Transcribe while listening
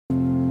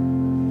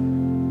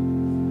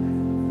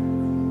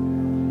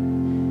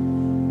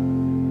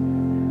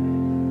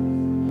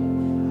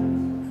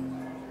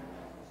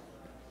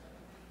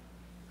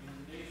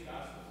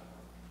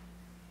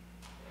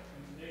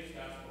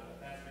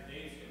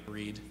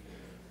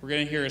we're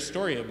going to hear a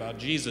story about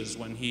Jesus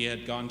when he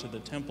had gone to the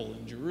temple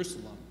in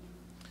Jerusalem.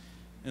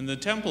 And the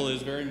temple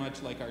is very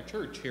much like our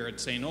church here at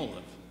St.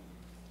 Olaf.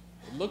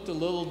 It looked a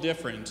little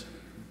different,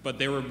 but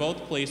they were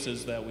both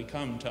places that we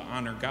come to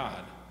honor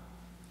God.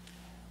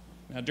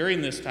 Now,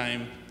 during this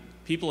time,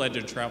 people had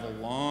to travel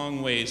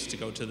long ways to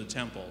go to the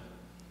temple.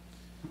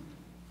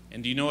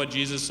 And do you know what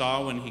Jesus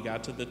saw when he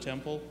got to the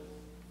temple?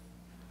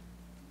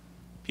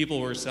 People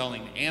were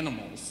selling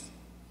animals.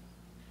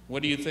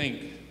 What do you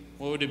think?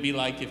 What would it be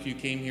like if you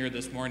came here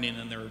this morning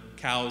and there were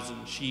cows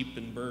and sheep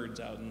and birds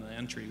out in the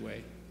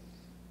entryway?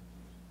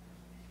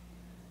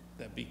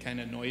 That'd be kind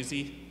of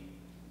noisy.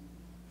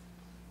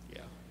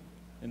 Yeah.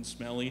 And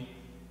smelly.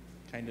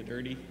 Kind of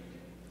dirty.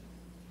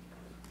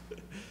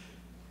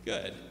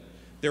 Good.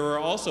 There were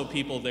also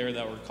people there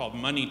that were called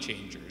money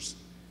changers.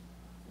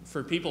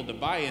 For people to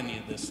buy any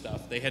of this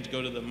stuff, they had to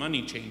go to the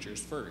money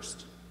changers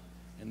first.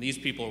 And these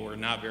people were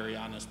not very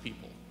honest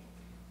people.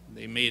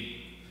 They made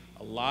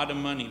a lot of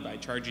money by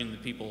charging the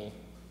people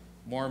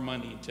more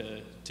money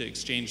to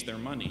exchange their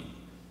money.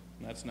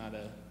 And that's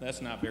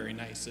not very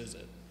nice, is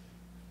it?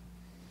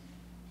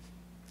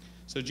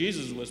 So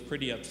Jesus was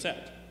pretty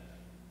upset.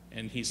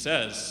 And he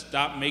says,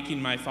 "Stop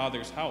making my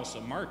Father's house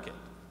a market."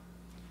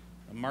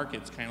 A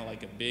market's kind of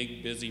like a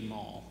big, busy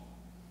mall.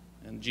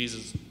 And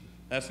Jesus,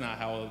 that's not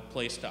how a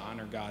place to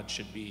honor God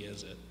should be,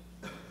 is it?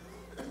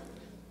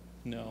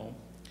 No.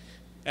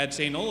 At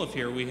St. Olaf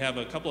here, we have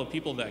a couple of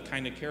people that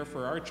kind of care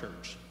for our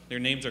church. Their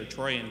names are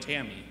Troy and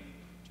Tammy.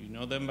 Do you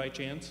know them by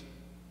chance?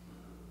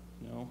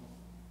 No?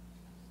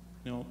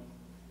 No.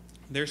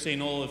 They're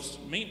St. Olaf's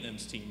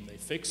maintenance team. They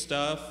fix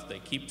stuff, they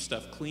keep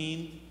stuff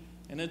clean,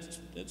 and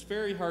it's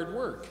very hard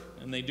work,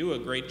 and they do a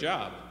great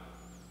job.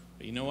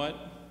 But you know what?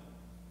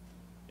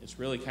 It's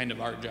really kind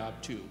of our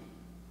job too.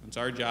 It's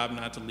our job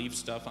not to leave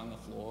stuff on the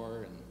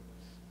floor,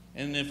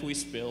 and if we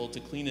spill, to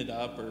clean it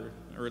up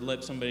or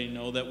let somebody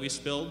know that we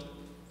spilled.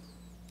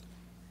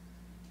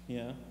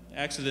 Yeah,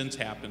 accidents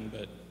happen,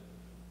 but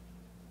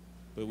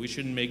we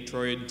shouldn't make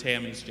Troy and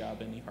Tammy's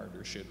job any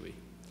harder, should we?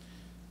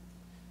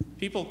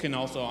 People can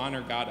also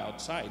honor God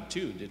outside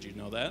too. Did you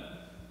know that?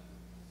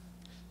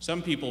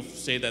 Some people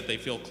say that they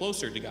feel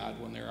closer to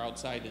God when they're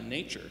outside in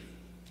nature.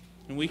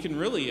 And we can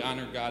really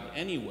honor God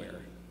anywhere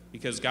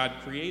because God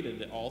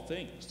created all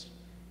things.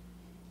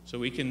 So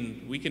we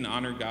can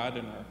honor God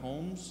in our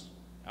homes,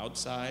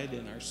 outside,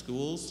 in our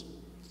schools.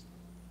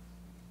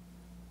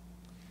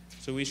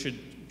 So we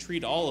should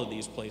treat all of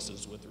these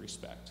places with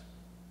respect.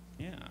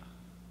 Yeah,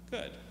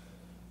 good.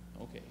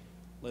 Okay,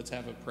 let's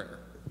have a prayer.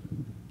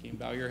 Can you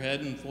bow your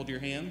head and fold your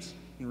hands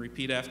and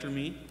repeat after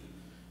me?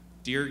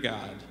 Dear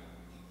God,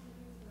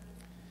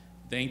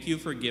 thank you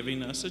for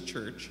giving us a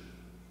church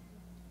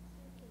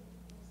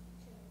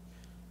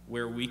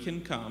where we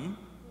can come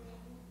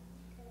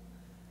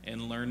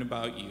and learn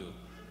about you.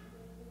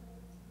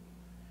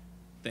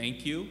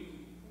 Thank you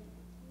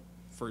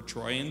for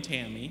Troy and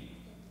Tammy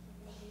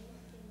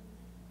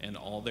and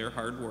all their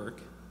hard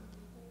work.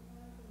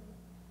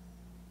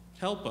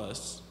 Help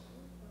us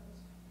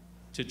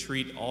to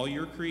treat all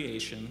your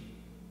creation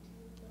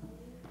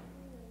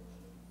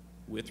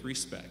with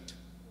respect.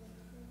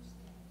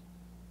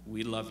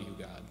 We love you,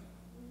 God.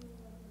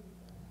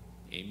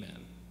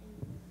 Amen.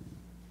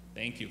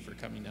 Thank you for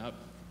coming up.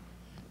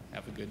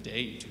 Have a good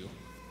day, you two.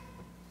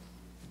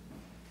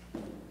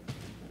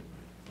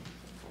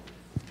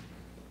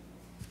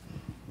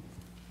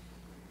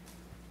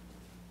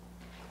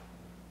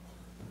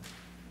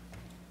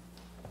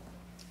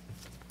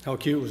 How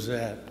cute was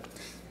that?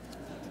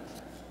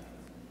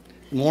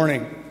 Good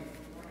morning.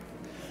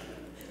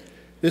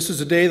 This is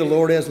the day the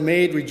Lord has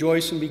made.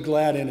 Rejoice and be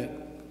glad in it.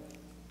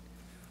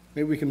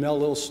 Maybe we can melt a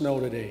little snow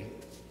today.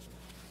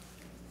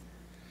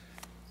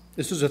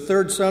 This is the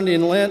third Sunday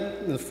in Lent,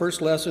 and the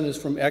first lesson is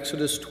from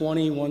Exodus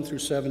 20, 1 through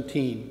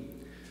 17.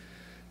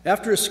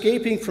 After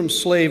escaping from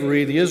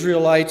slavery, the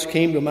Israelites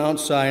came to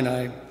Mount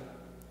Sinai,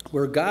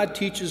 where God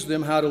teaches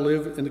them how to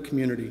live in the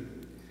community.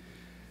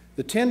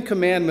 The Ten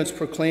Commandments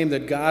proclaim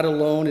that God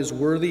alone is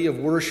worthy of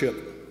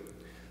worship.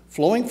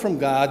 Flowing from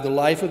God, the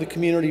life of the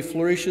community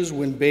flourishes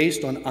when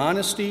based on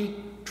honesty,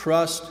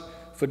 trust,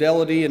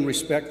 fidelity, and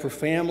respect for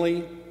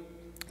family,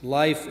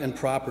 life, and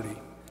property.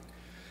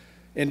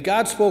 And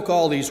God spoke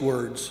all these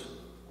words.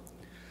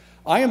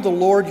 I am the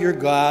Lord your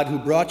God who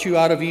brought you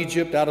out of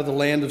Egypt, out of the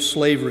land of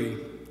slavery.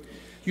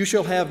 You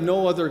shall have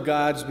no other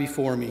gods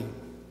before me.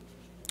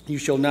 You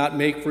shall not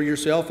make for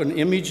yourself an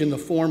image in the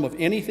form of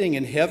anything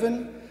in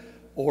heaven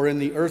or in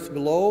the earth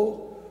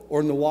below or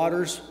in the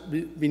waters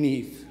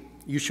beneath.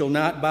 You shall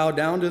not bow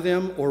down to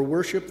them or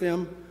worship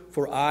them,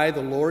 for I,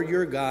 the Lord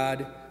your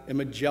God, am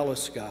a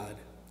jealous God,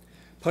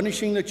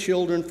 punishing the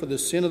children for the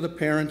sin of the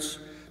parents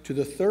to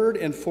the third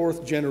and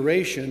fourth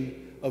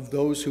generation of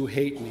those who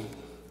hate me,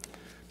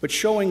 but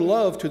showing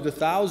love to the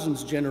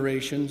thousands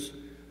generations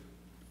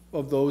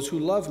of those who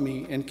love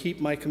me and keep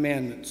my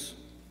commandments.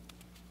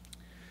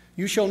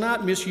 You shall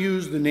not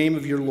misuse the name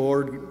of your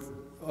Lord,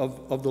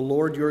 of the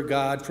Lord your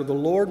God, for the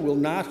Lord will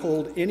not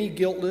hold any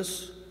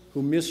guiltless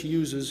who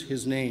misuses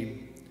his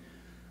name.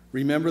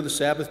 Remember the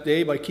Sabbath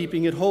day by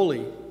keeping it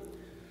holy.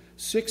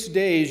 6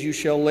 days you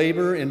shall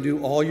labor and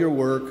do all your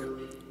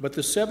work, but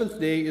the seventh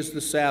day is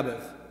the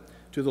Sabbath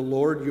to the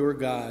Lord your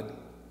God.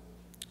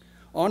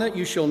 On it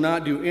you shall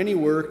not do any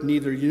work,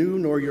 neither you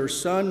nor your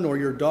son, nor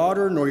your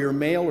daughter, nor your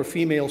male or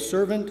female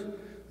servant,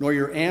 nor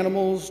your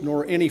animals,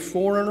 nor any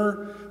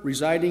foreigner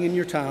residing in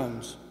your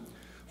towns.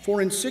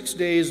 For in 6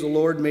 days the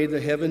Lord made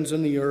the heavens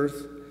and the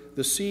earth,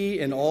 the sea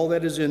and all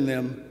that is in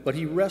them, but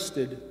he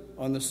rested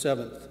on the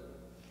seventh.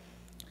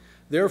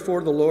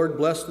 Therefore the Lord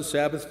blessed the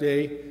Sabbath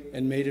day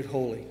and made it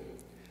holy.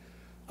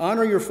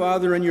 Honor your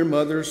father and your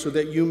mother, so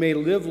that you may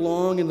live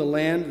long in the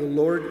land the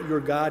Lord your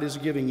God is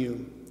giving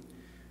you.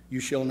 You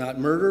shall not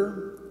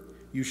murder,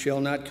 you shall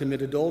not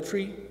commit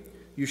adultery,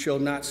 you shall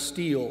not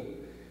steal,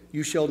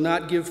 you shall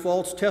not give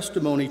false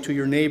testimony to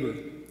your neighbor.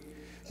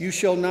 You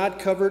shall not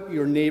covet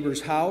your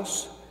neighbor's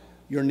house,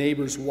 your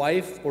neighbor's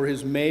wife, or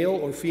his male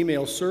or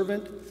female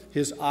servant,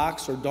 his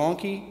ox or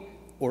donkey,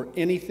 or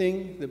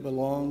anything that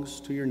belongs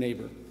to your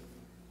neighbor.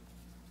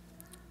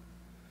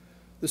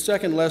 The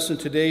second lesson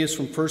today is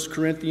from 1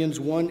 Corinthians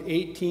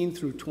 1:18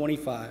 through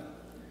 25.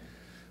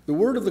 The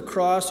word of the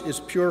cross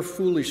is pure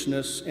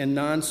foolishness and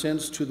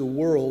nonsense to the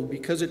world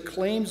because it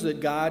claims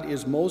that God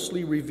is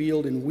mostly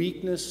revealed in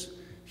weakness,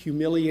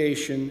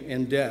 humiliation,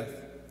 and death.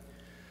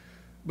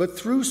 But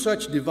through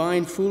such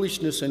divine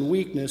foolishness and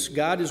weakness,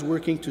 God is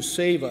working to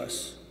save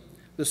us.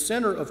 The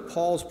center of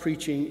Paul's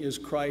preaching is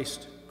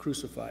Christ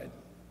crucified.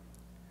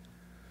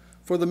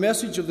 For the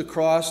message of the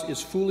cross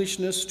is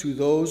foolishness to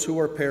those who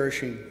are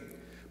perishing,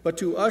 but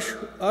to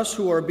us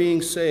who are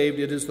being saved,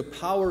 it is the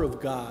power of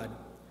God.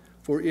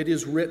 For it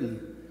is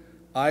written,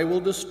 I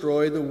will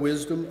destroy the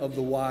wisdom of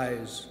the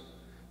wise,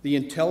 the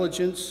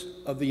intelligence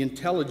of the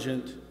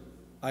intelligent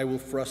I will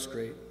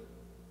frustrate.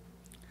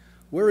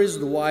 Where is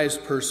the wise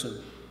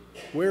person?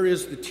 Where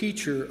is the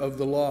teacher of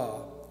the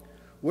law?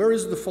 Where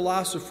is the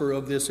philosopher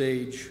of this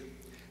age?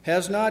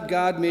 Has not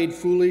God made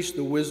foolish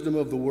the wisdom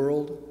of the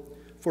world?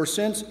 For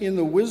since in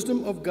the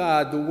wisdom of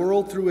God the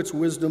world through its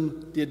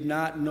wisdom did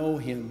not know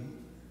him,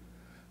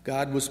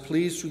 God was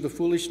pleased through the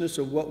foolishness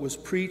of what was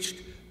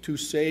preached to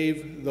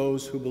save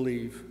those who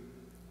believe.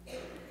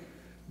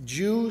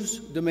 Jews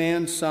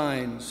demand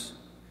signs,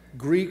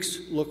 Greeks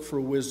look for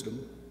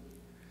wisdom.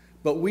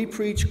 But we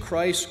preach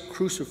Christ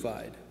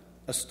crucified,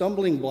 a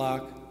stumbling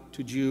block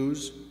to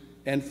Jews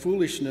and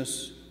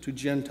foolishness to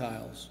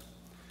Gentiles.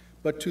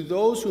 But to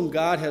those whom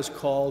God has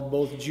called,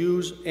 both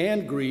Jews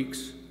and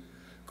Greeks,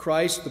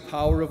 Christ the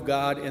power of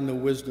God and the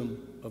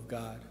wisdom of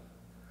God.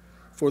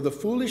 For the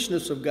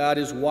foolishness of God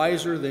is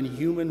wiser than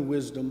human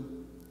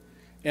wisdom,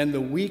 and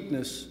the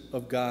weakness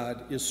of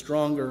God is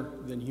stronger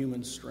than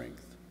human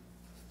strength.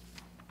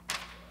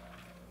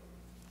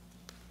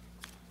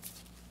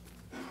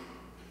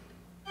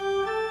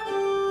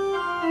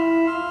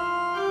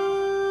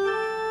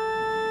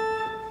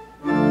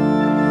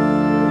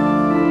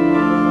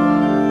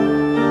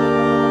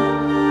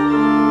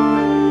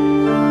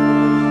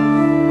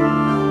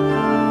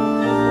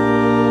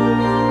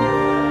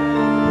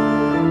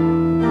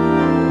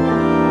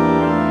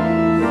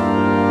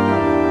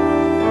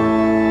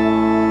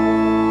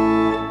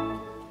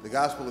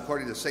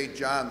 According to St.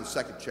 John, the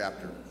 2nd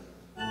chapter.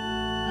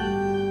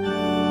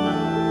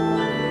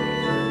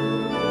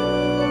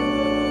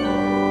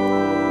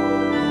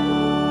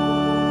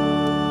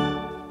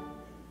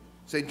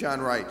 St.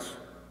 John writes,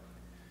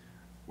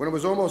 when it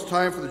was almost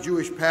time for the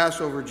Jewish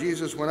Passover,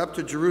 Jesus went up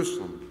to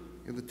Jerusalem.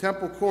 In the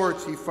temple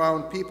courts he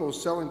found people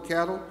selling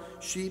cattle,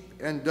 sheep,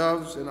 and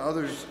doves, and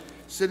others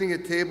sitting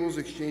at tables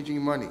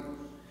exchanging money.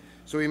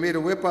 So he made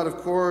a whip out of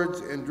cords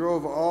and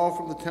drove all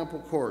from the temple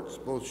courts,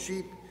 both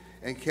sheep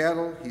and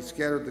cattle. He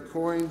scattered the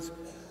coins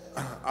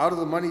out of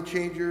the money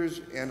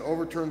changers and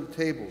overturned the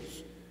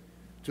tables.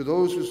 To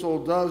those who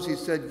sold doves, he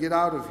said, get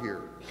out of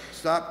here.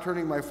 Stop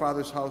turning my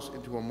Father's house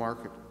into a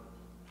market.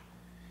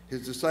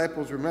 His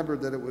disciples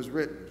remembered that it was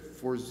written,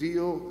 for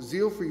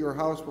zeal for your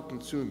house will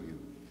consume you.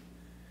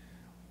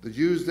 The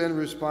Jews then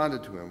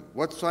responded to him,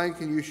 what sign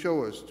can you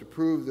show us to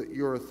prove that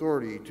your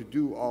authority to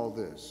do all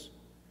this?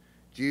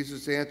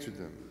 Jesus answered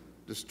them,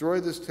 destroy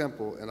this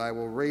temple and I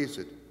will raise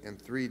it in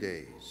 3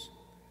 days.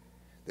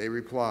 They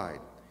replied,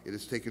 it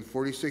has taken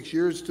 46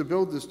 years to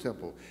build this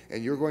temple,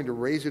 and you're going to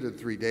raise it in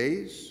 3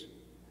 days?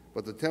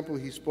 But the temple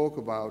he spoke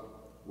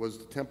about was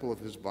the temple of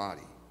his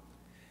body.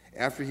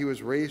 After he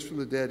was raised from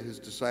the dead, his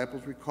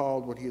disciples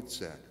recalled what he had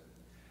said.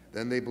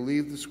 Then they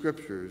believed the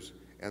scriptures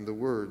and the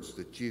words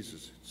that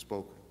Jesus had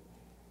spoken.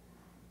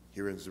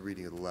 Here ends the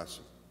reading of the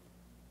lesson.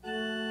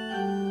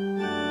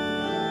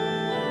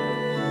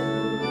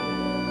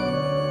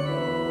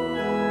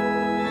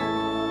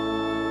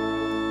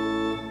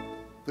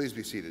 Please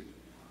be seated.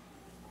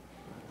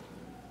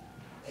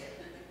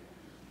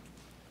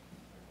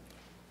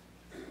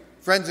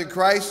 Friends in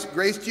Christ,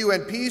 grace to you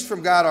and peace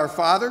from God our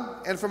Father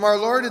and from our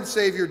Lord and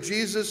Savior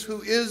Jesus,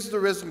 who is the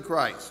risen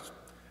Christ.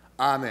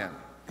 Amen.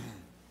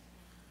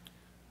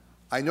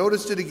 I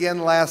noticed it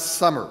again last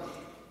summer.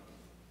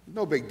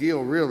 No big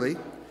deal, really.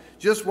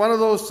 Just one of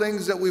those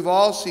things that we've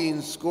all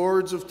seen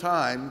scores of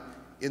times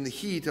in the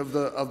heat of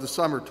the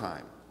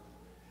summertime.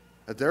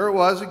 But there it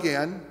was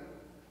again,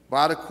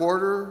 about a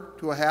quarter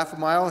to a half a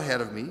mile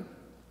ahead of me.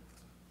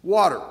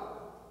 Water,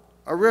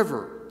 a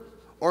river,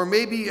 or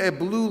maybe a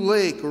blue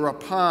lake or a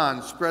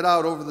pond spread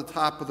out over the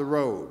top of the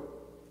road.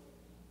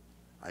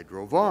 I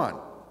drove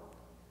on.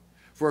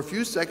 For a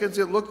few seconds,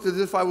 it looked as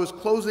if I was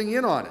closing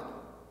in on it.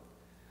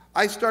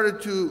 I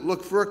started to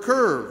look for a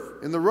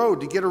curve in the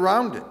road to get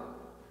around it.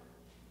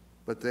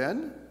 But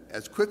then,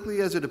 as quickly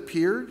as it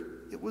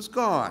appeared, it was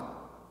gone.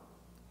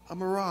 A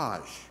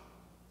mirage.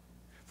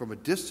 From a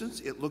distance,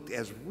 it looked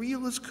as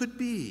real as could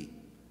be.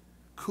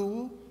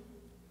 Cool,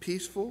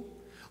 peaceful,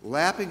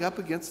 lapping up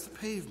against the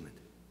pavement.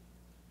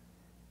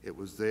 It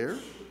was there,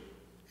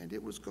 and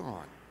it was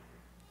gone.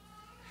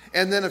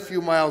 And then a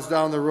few miles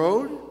down the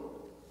road,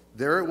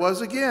 there it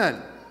was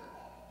again,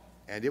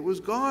 and it was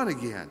gone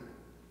again.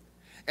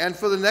 And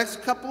for the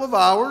next couple of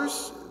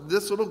hours,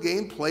 this little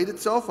game played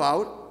itself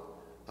out,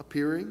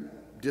 appearing,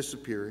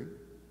 disappearing,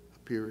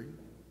 appearing,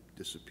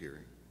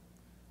 disappearing,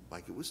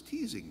 like it was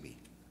teasing me.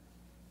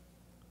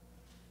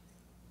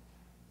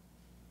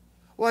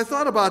 Well, I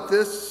thought about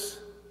this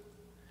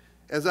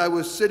as I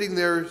was sitting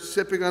there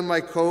sipping on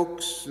my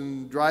Cokes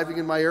and driving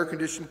in my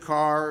air-conditioned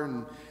car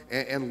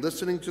and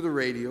listening to the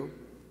radio.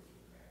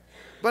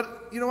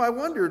 But, I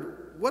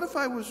wondered, what if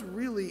I was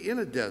really in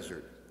a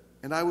desert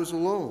and I was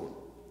alone,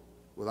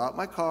 without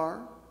my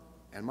car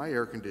and my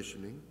air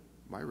conditioning,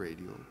 my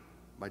radio,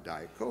 my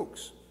Diet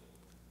Cokes?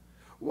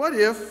 What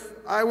if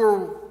I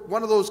were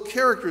one of those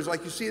characters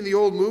like you see in the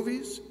old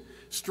movies,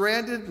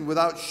 stranded and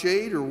without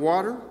shade or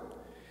water,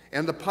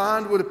 and the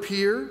pond would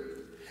appear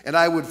and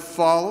I would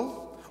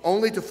follow,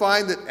 only to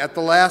find that at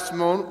the last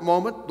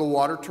moment the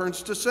water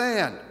turns to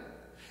sand?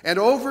 And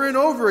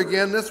over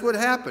again this would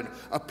happen,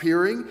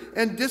 appearing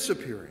and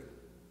disappearing.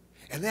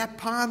 And that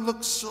pond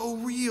looked so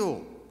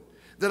real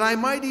that I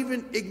might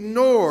even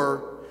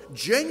ignore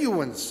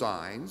genuine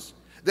signs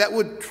that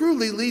would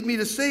truly lead me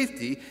to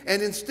safety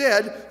and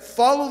instead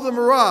follow the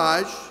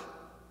mirage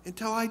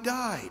until I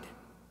died.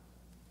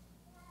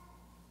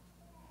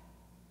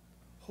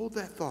 Hold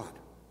that thought.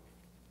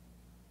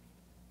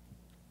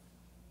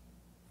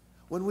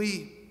 When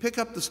we pick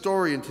up the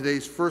story in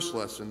today's first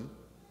lesson,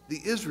 the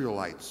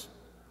Israelites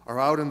are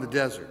out in the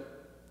desert.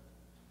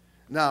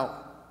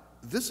 Now,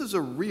 this is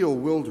a real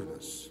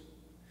wilderness.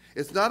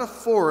 It's not a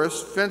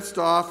forest fenced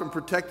off and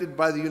protected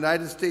by the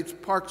United States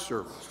Park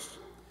Service.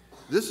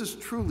 This is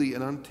truly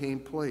an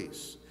untamed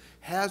place.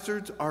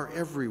 Hazards are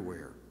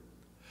everywhere.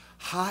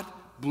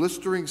 Hot,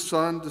 blistering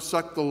sun to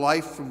suck the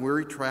life from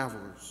weary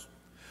travelers.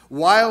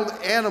 Wild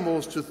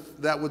animals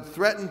that would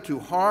threaten to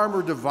harm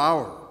or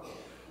devour.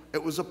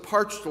 It was a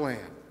parched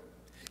land.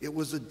 It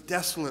was a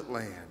desolate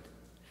land.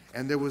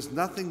 And there was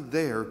nothing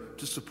there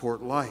to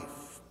support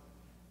life.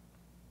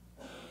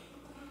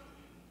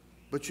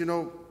 But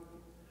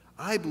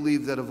I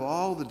believe that of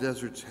all the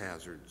desert's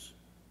hazards,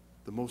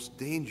 the most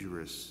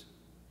dangerous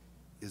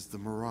is the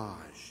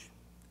mirage.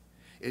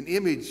 An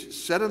image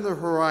set on the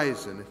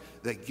horizon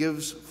that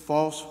gives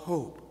false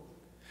hope,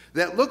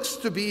 that looks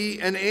to be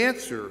an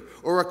answer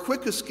or a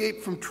quick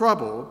escape from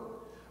trouble,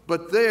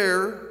 but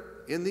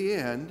there, in the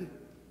end,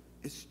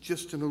 it's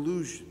just an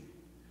illusion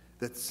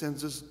that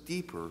sends us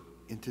deeper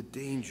into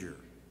danger.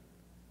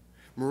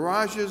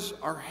 Mirages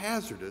are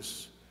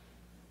hazardous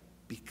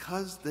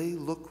because they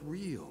look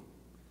real,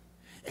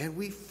 and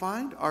we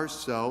find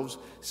ourselves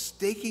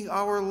staking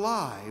our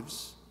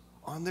lives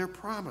on their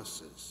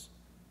promises,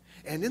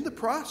 and in the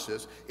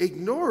process,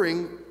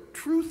 ignoring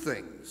true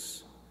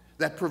things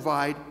that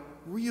provide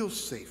real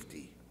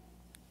safety.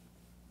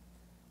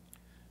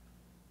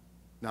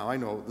 Now, I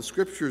know the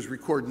scriptures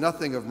record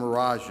nothing of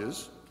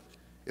mirages,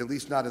 at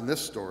least not in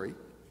this story.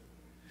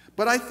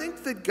 But I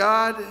think that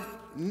God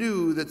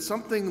knew that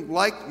something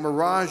like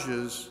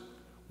mirages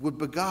would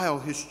beguile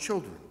his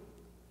children.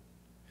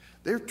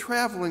 They're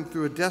traveling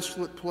through a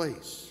desolate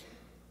place.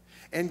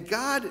 And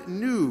God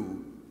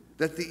knew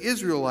that the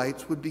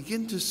Israelites would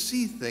begin to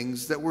see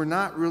things that were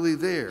not really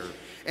there,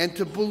 and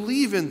to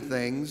believe in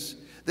things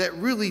that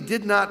really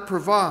did not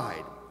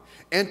provide,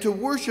 and to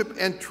worship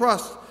and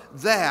trust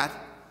that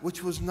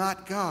which was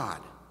not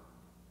God.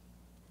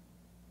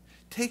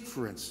 Take,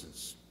 for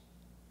instance,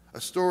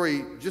 a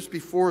story just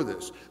before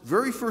this.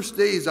 Very first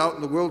days out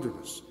in the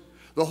wilderness.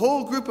 The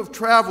whole group of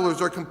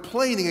travelers are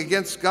complaining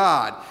against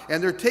God,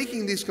 and they're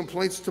taking these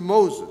complaints to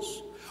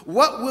Moses.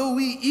 "What will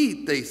we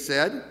eat?" they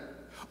said.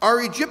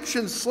 "Our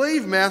Egyptian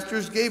slave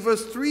masters gave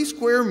us 3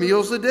 square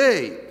meals a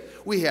day.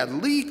 We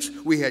had leeks,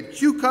 we had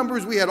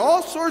cucumbers, we had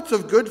all sorts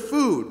of good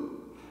food.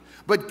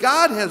 But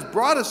God has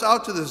brought us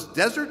out to this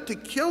desert to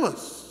kill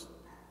us."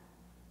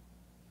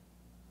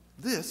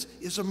 This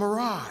is a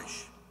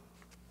mirage.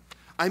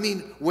 I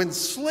mean, when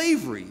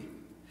slavery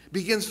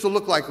begins to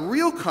look like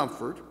real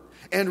comfort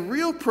and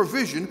real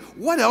provision,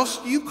 what else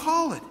do you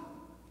call it?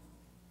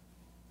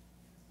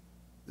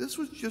 This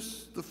was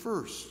just the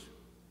first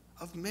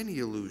of many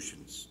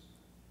illusions.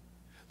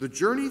 The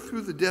journey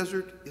through the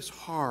desert is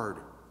hard,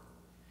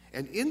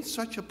 and in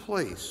such a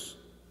place,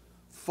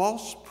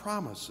 false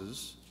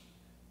promises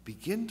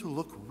begin to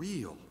look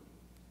real.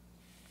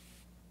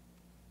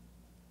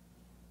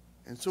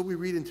 And so we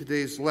read in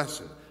today's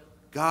lesson,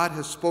 God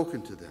has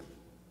spoken to them.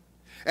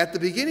 At the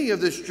beginning of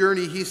this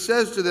journey, he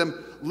says to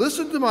them,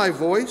 listen to my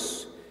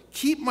voice,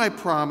 keep my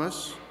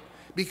promise,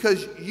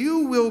 because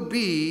you will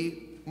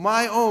be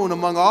my own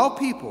among all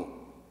people,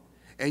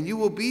 and you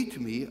will be to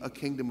me a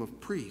kingdom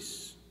of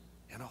priests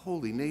and a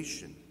holy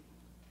nation.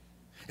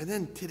 And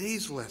then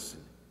today's lesson,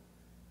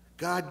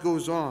 God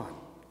goes on.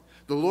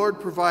 The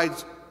Lord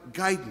provides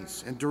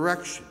guidance and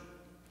direction.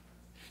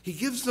 He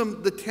gives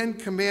them the 10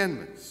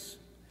 Commandments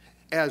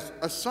as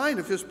a sign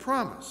of his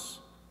promise.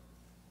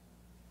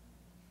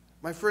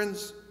 My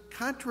friends,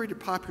 contrary to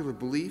popular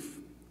belief,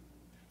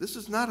 this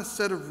is not a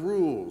set of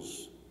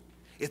rules.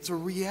 It's a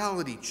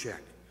reality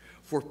check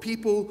for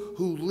people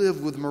who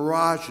live with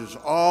mirages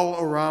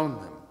all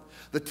around them.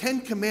 The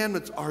 10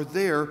 Commandments are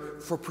there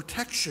for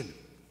protection,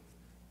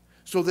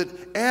 so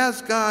that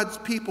as God's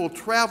people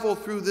travel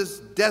through this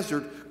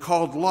desert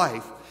called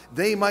life,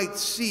 they might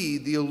see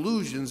the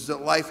illusions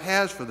that life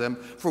has for them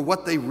for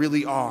what they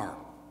really are.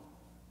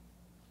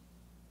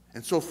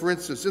 And so, for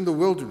instance, in the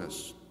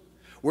wilderness,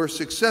 where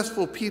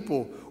successful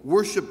people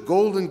worship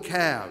golden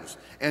calves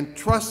and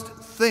trust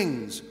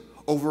things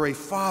over a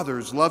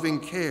father's loving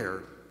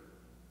care,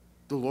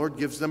 the Lord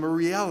gives them a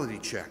reality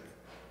check.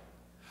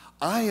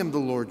 I am the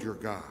Lord your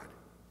God.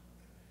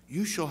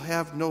 You shall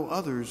have no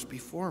others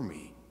before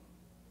me.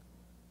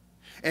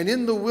 And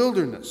in the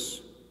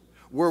wilderness,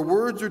 where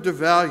words are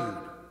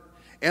devalued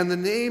and the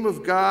name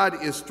of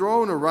God is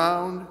thrown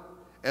around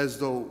as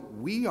though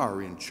we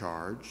are in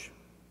charge,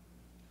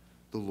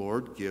 the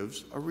Lord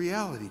gives a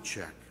reality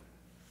check.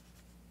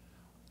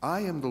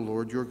 I am the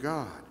Lord your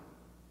God.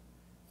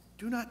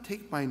 Do not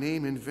take my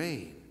name in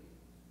vain.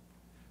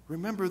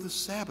 Remember the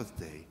Sabbath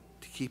day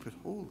to keep it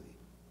holy.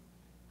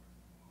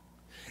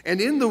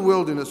 And in the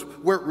wilderness,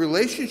 where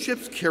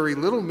relationships carry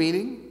little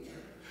meaning,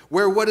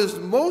 where what is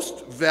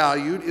most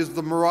valued is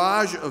the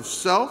mirage of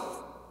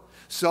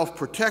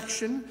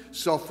self-protection,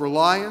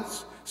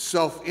 self-reliance,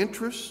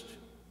 self-interest,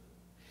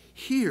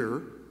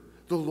 here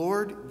the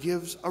Lord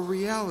gives a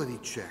reality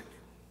check.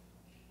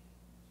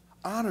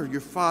 Honor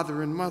your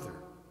father and mother.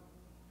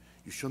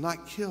 You shall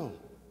not kill.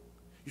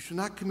 You shall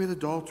not commit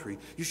adultery.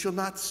 You shall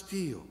not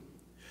steal.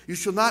 You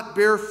shall not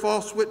bear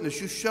false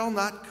witness. You shall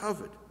not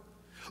covet.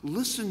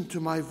 Listen to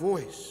my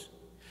voice.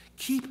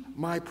 Keep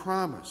my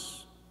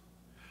promise.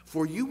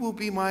 For you will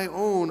be my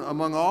own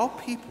among all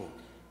people,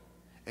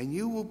 and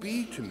you will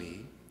be to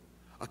me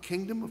a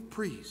kingdom of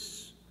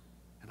priests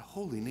and a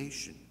holy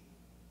nation.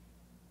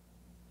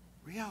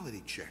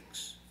 Reality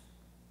checks.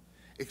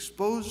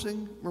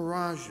 Exposing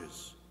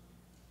mirages.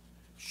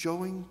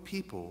 Showing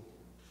people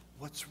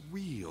what's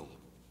real.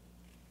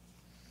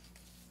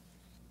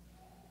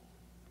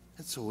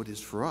 And so it is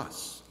for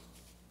us.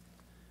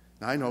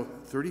 Now, I know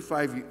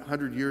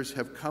 3,500 years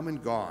have come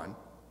and gone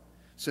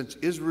since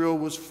Israel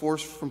was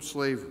forced from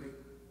slavery.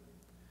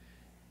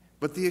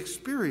 But the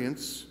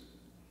experience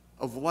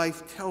of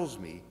life tells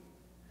me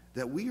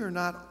that we are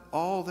not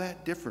all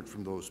that different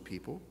from those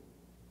people.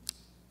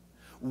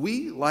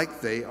 We,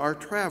 like they, are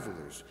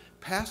travelers,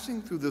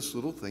 passing through this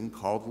little thing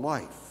called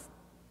life.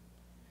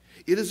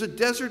 It is a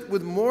desert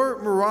with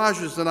more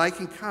mirages than I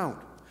can count,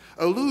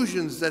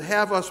 illusions that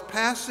have us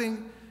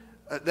trusting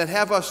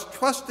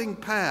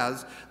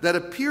paths that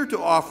appear to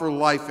offer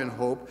life and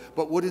hope,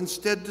 but would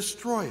instead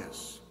destroy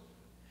us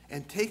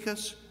and take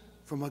us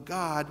from a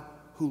God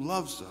who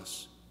loves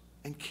us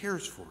and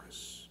cares for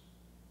us.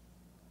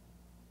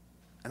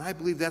 And I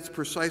believe that's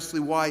precisely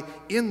why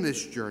in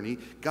this journey,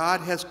 God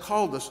has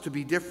called us to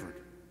be different.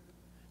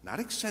 Not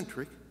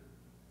eccentric,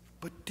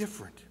 but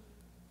different.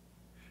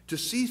 To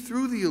see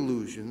through the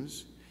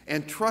illusions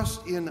and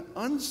trust in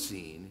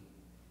unseen,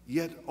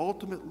 yet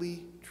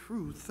ultimately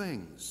true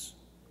things.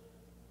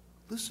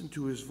 Listen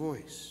to his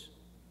voice.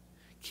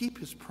 Keep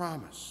his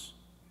promise.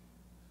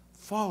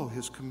 Follow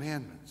his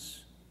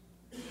commandments.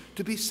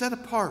 To be set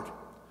apart,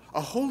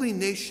 a holy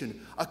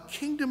nation, a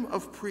kingdom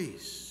of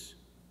priests.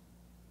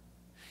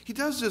 He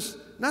does this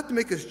not to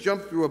make us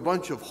jump through a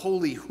bunch of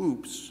holy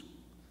hoops,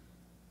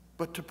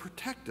 but to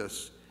protect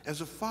us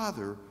as a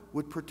father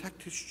would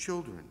protect his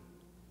children,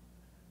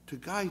 to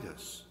guide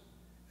us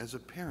as a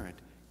parent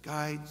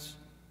guides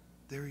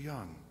their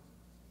young.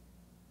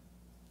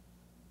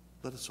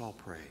 Let us all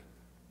pray.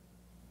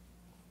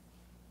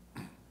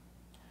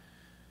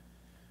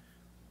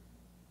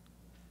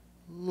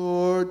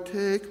 Lord,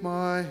 take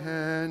my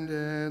hand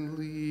and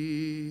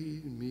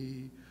lead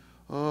me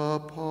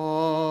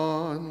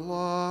upon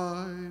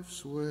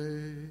life's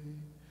way.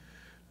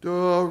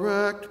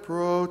 Direct,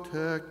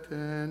 protect,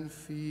 and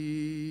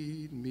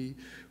feed me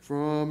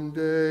from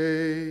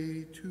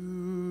day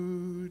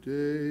to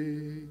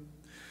day.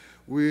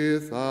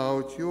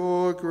 Without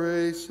your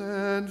grace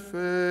and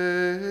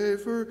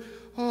favor,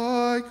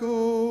 I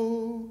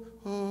go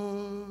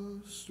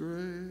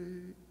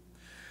astray.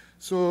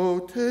 So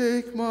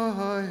take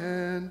my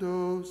hand,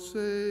 O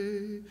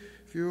Savior,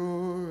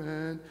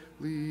 and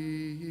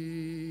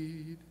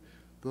lead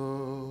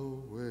the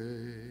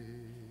way.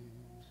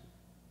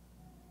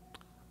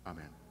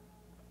 Amen.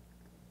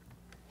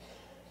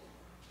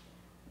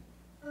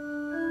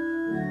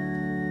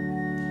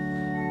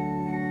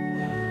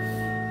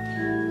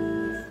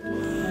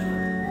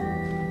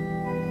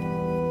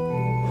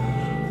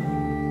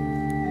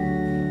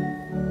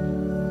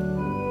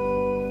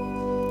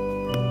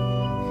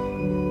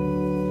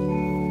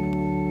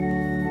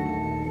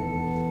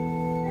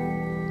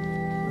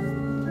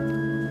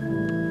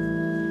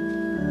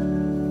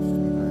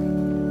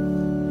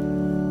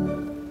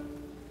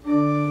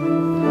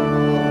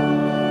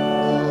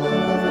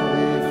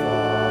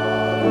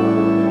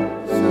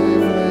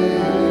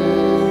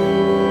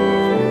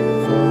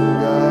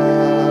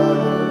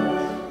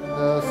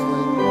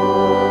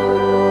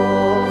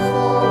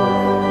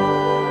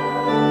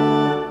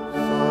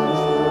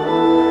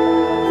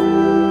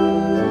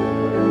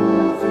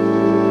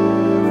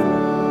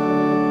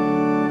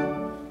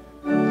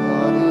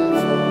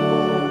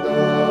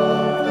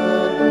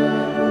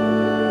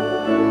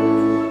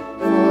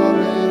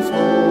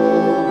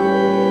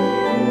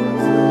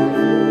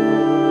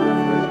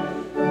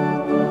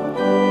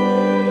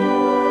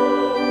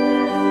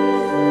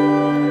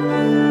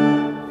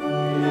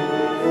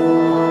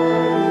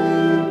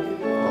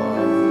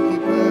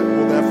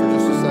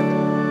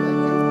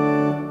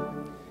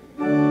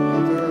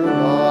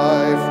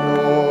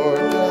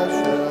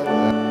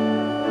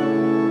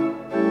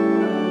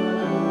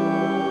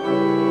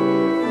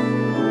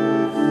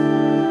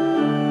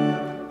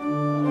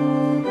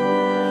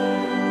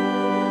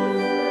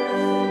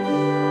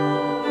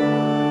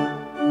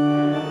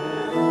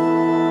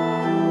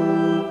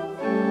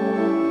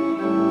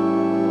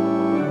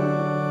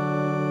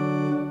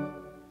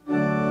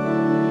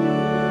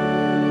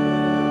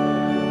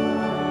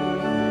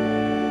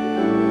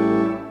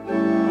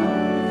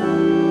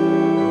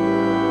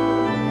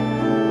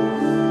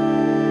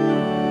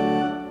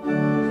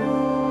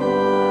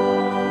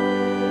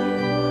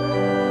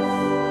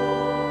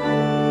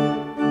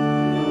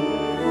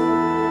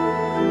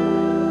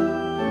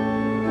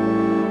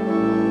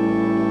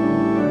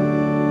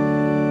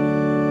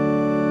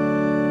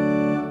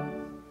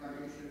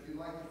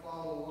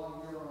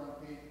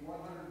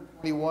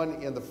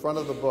 In the front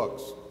of the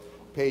books,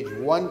 page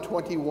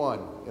 121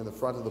 in the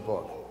front of the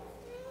book.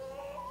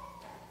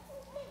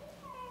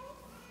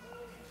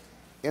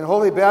 In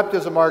holy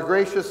baptism, our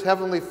gracious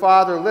Heavenly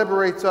Father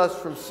liberates us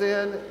from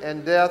sin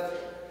and death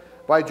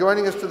by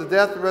joining us to the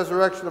death and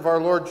resurrection of our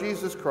Lord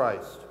Jesus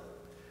Christ.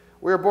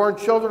 We are born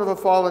children of a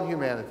fallen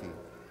humanity.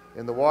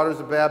 In the waters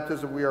of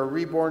baptism, we are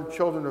reborn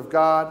children of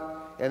God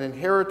and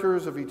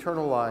inheritors of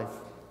eternal life.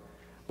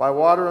 By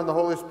water and the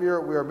Holy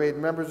Spirit, we are made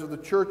members of the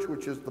church,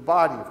 which is the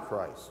body of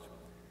Christ.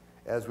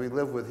 As we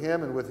live with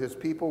him and with his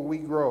people, we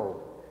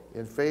grow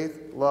in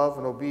faith, love,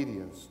 and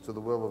obedience to the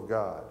will of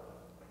God.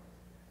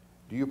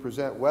 Do you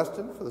present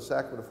Weston for the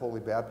sacrament of holy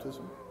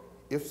baptism?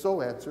 If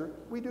so, answer,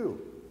 we do.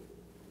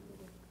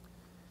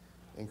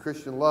 In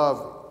Christian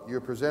love, you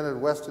have presented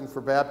Weston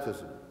for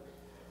baptism.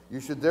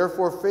 You should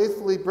therefore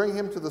faithfully bring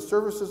him to the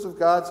services of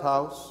God's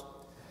house,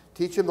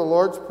 teach him the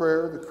Lord's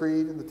Prayer, the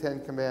Creed, and the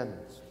Ten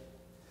Commandments.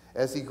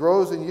 As he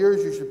grows in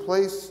years, you should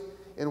place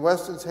in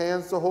Weston's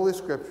hands the Holy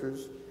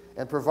Scriptures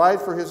and provide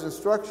for his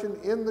instruction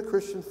in the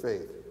Christian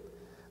faith,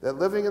 that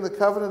living in the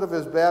covenant of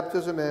his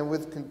baptism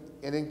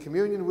and in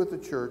communion with the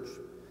church,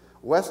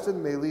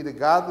 Weston may lead a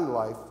godly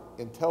life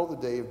until the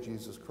day of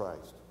Jesus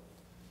Christ.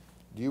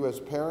 Do you,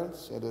 as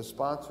parents and as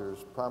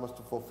sponsors, promise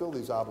to fulfill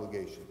these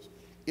obligations?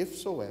 If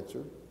so,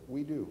 answer,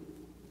 we do.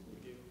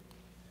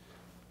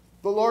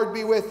 The Lord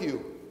be with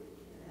you.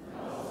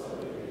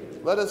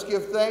 Let us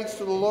give thanks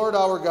to the Lord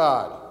our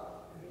God.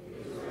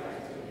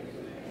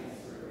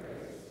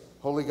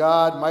 Holy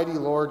God, mighty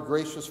Lord,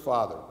 gracious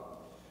Father,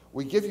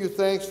 we give you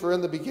thanks for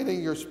in the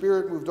beginning your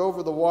Spirit moved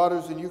over the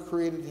waters and you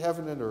created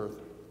heaven and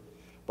earth.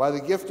 By the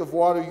gift of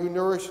water you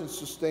nourish and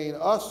sustain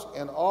us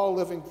and all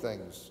living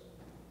things.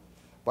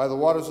 By the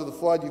waters of the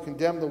flood you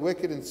condemned the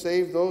wicked and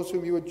saved those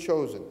whom you had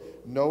chosen,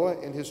 Noah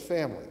and his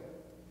family.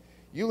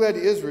 You led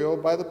Israel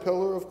by the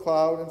pillar of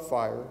cloud and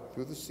fire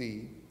through the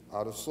sea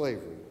out of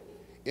slavery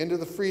into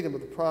the freedom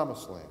of the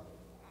promised land.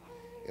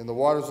 In the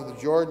waters of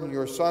the Jordan,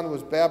 your son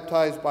was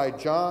baptized by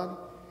John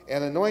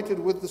and anointed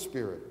with the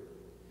Spirit.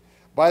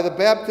 By the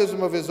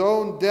baptism of his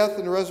own death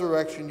and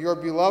resurrection, your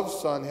beloved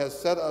Son has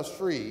set us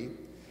free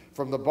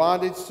from the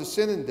bondage to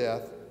sin and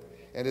death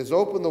and has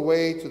opened the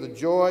way to the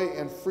joy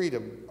and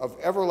freedom of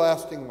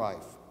everlasting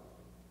life.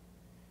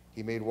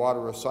 He made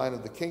water a sign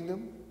of the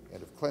kingdom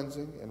and of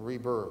cleansing and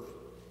rebirth.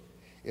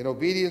 In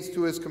obedience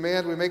to his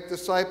command, we make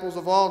disciples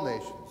of all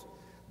nations,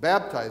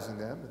 baptizing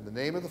them in the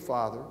name of the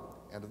Father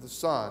and of the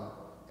Son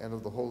and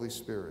of the Holy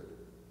Spirit.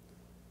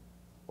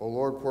 O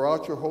Lord, pour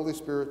out your Holy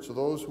Spirit so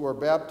those who are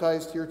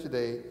baptized here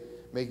today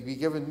may be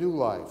given new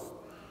life.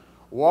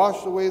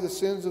 Wash away the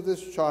sins of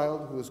this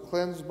child who is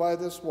cleansed by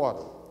this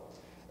water,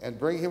 and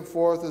bring him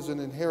forth as an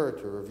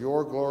inheritor of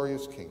your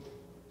glorious kingdom.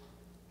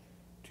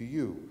 To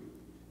you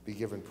be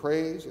given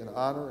praise and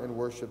honor and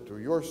worship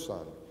through your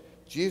Son,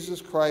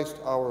 Jesus Christ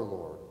our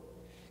Lord,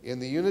 in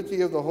the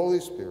unity of the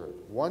Holy Spirit,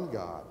 one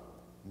God,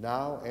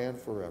 now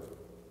and forever.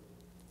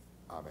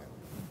 Amen.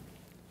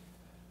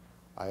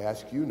 I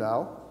ask you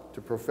now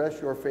to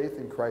profess your faith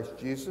in Christ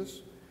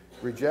Jesus,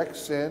 reject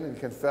sin, and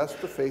confess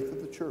the faith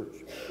of the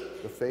church,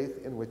 the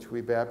faith in which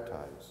we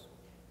baptize.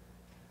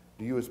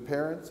 Do you as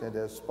parents and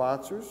as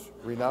sponsors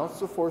renounce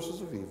the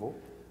forces of evil,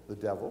 the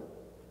devil,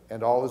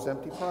 and all his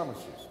empty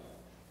promises?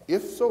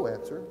 If so,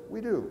 answer,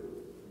 we do.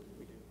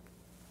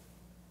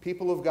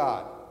 People of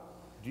God,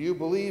 do you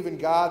believe in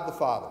God the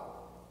Father?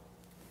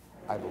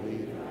 I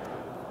believe.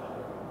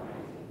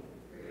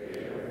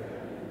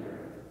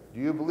 Do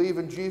you believe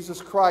in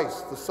Jesus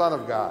Christ, the Son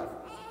of God?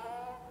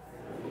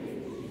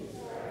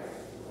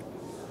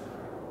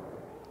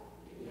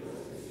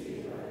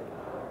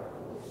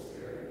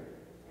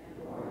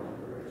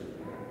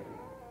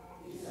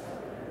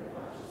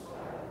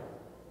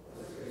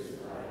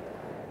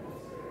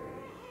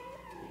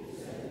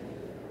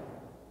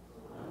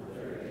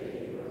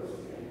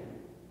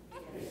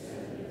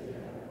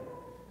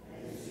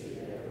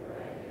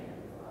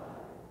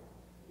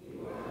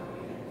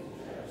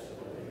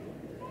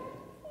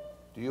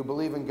 Do you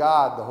believe in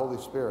God, the Holy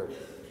Spirit?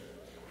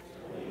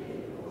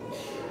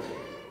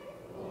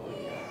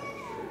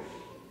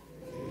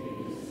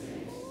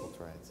 We'll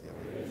try and see it.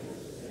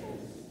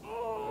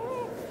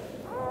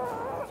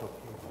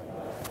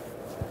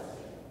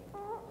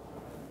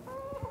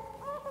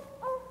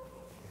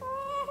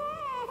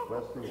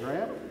 Wesley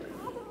Grant,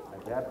 I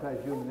baptize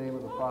you in the name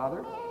of the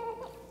Father,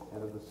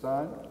 and of the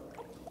Son,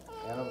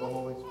 and of the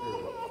Holy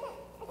Spirit.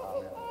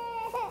 Amen.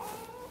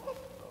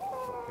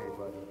 It's okay,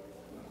 buddy.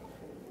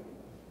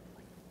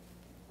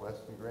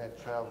 Wesley Grant,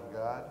 child of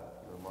God,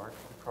 you are marked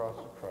to the cross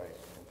of Christ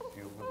and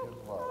sealed with his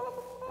love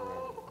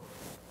forever.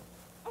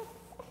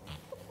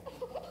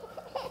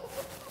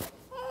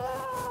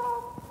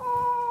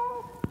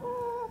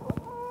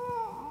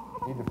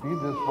 Need to feed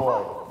this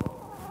boy.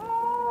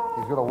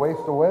 He's going to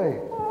waste away.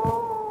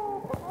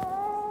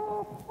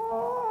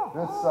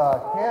 This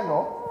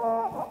candle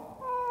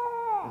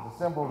is a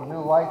symbol of the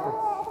new light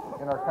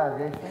that's in our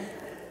congregation,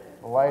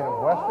 the light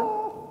of Weston.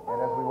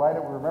 And as we light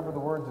it, we remember the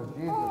words of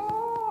Jesus.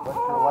 Let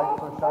your light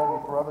so shine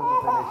before others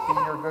that they may see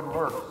your good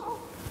works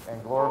and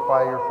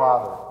glorify your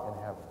Father in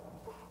heaven.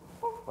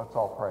 Let's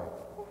all pray.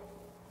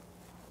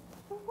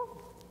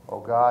 O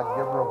God,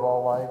 giver of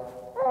all life,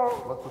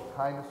 look with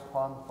kindness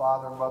upon the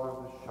father and mother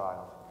of this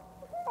child.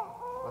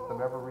 Let them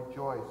ever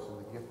rejoice in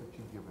the gift that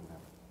you've given them.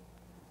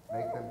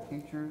 Make them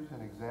teachers and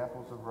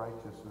examples of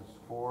righteousness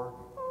for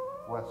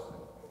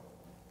Weston.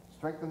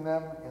 Strengthen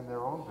them in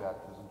their own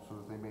baptism so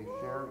that they may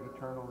share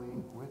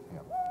eternally with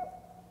him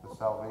the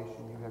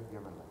salvation you have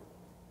given them.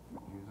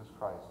 Through Jesus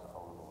Christ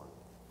our Lord.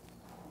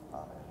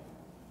 Amen.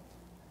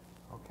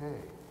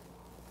 Okay.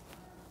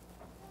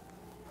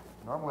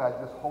 Normally I'd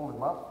just hold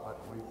him up, but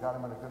we've got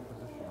him in a good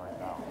position right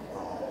now. So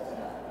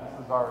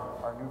this is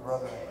our new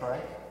brother in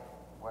Christ,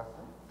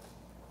 Weston.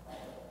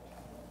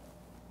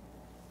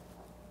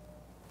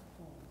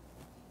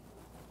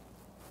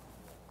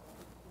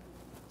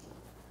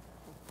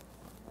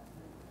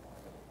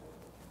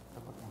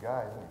 Good looking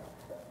guy, isn't he?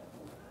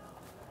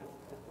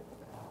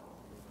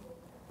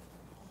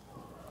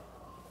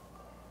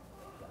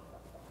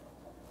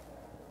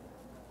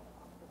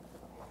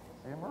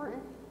 Hey, Marie.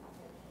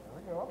 There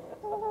we go.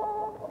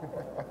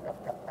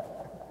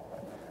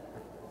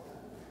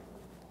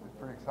 She's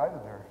pretty excited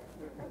there.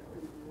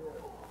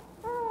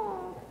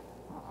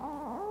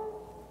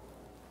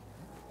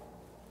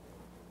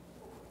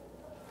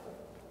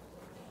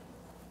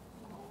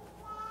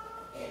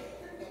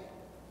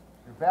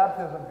 Through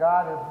baptism,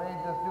 God has made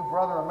this new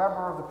brother a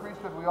member of the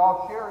priesthood we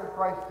all share in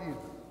Christ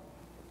Jesus,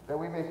 that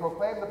we may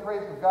proclaim the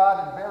praise of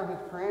God and bear his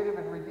creative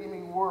and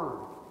redeeming word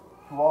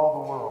to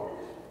all the world.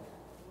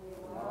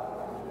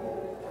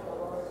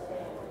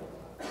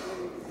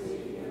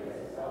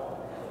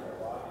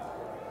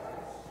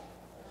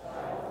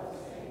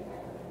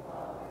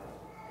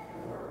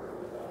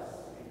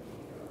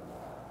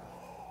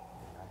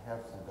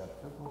 Have some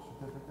baptismal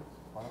certificates.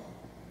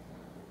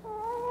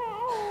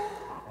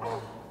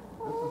 And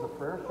this is a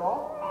prayer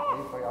shawl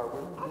made by our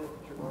women here at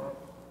the church.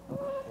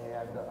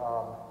 And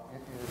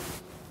it is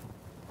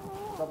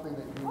something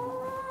that you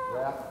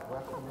wrap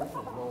Weston in. You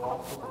know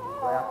also that you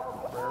wrap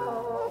the prayer as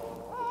well.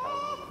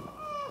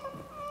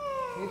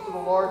 Peace of the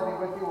Lord be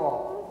with you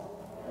all.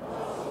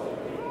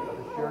 Let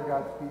us share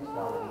God's peace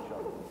now with each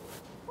other.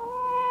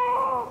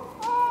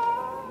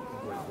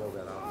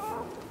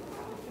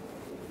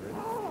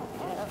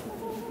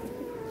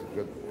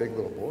 Good, big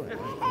little boy. Right?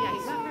 Yeah,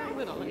 he's not very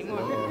little anymore.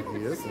 No,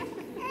 he isn't.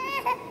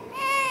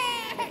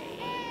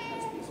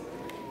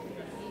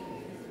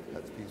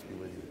 God's peace be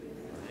with you.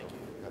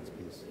 God's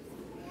peace.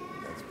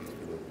 God's peace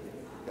be with you.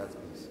 God's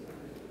peace.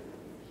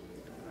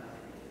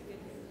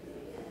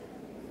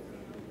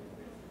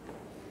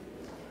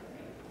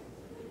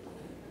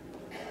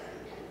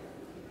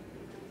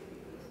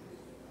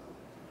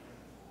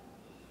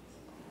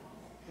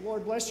 The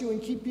Lord bless you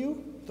and keep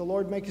you. The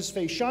Lord make his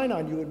face shine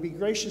on you and be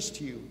gracious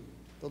to you.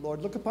 The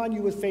Lord look upon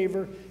you with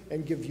favor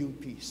and give you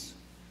peace.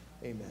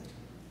 Amen.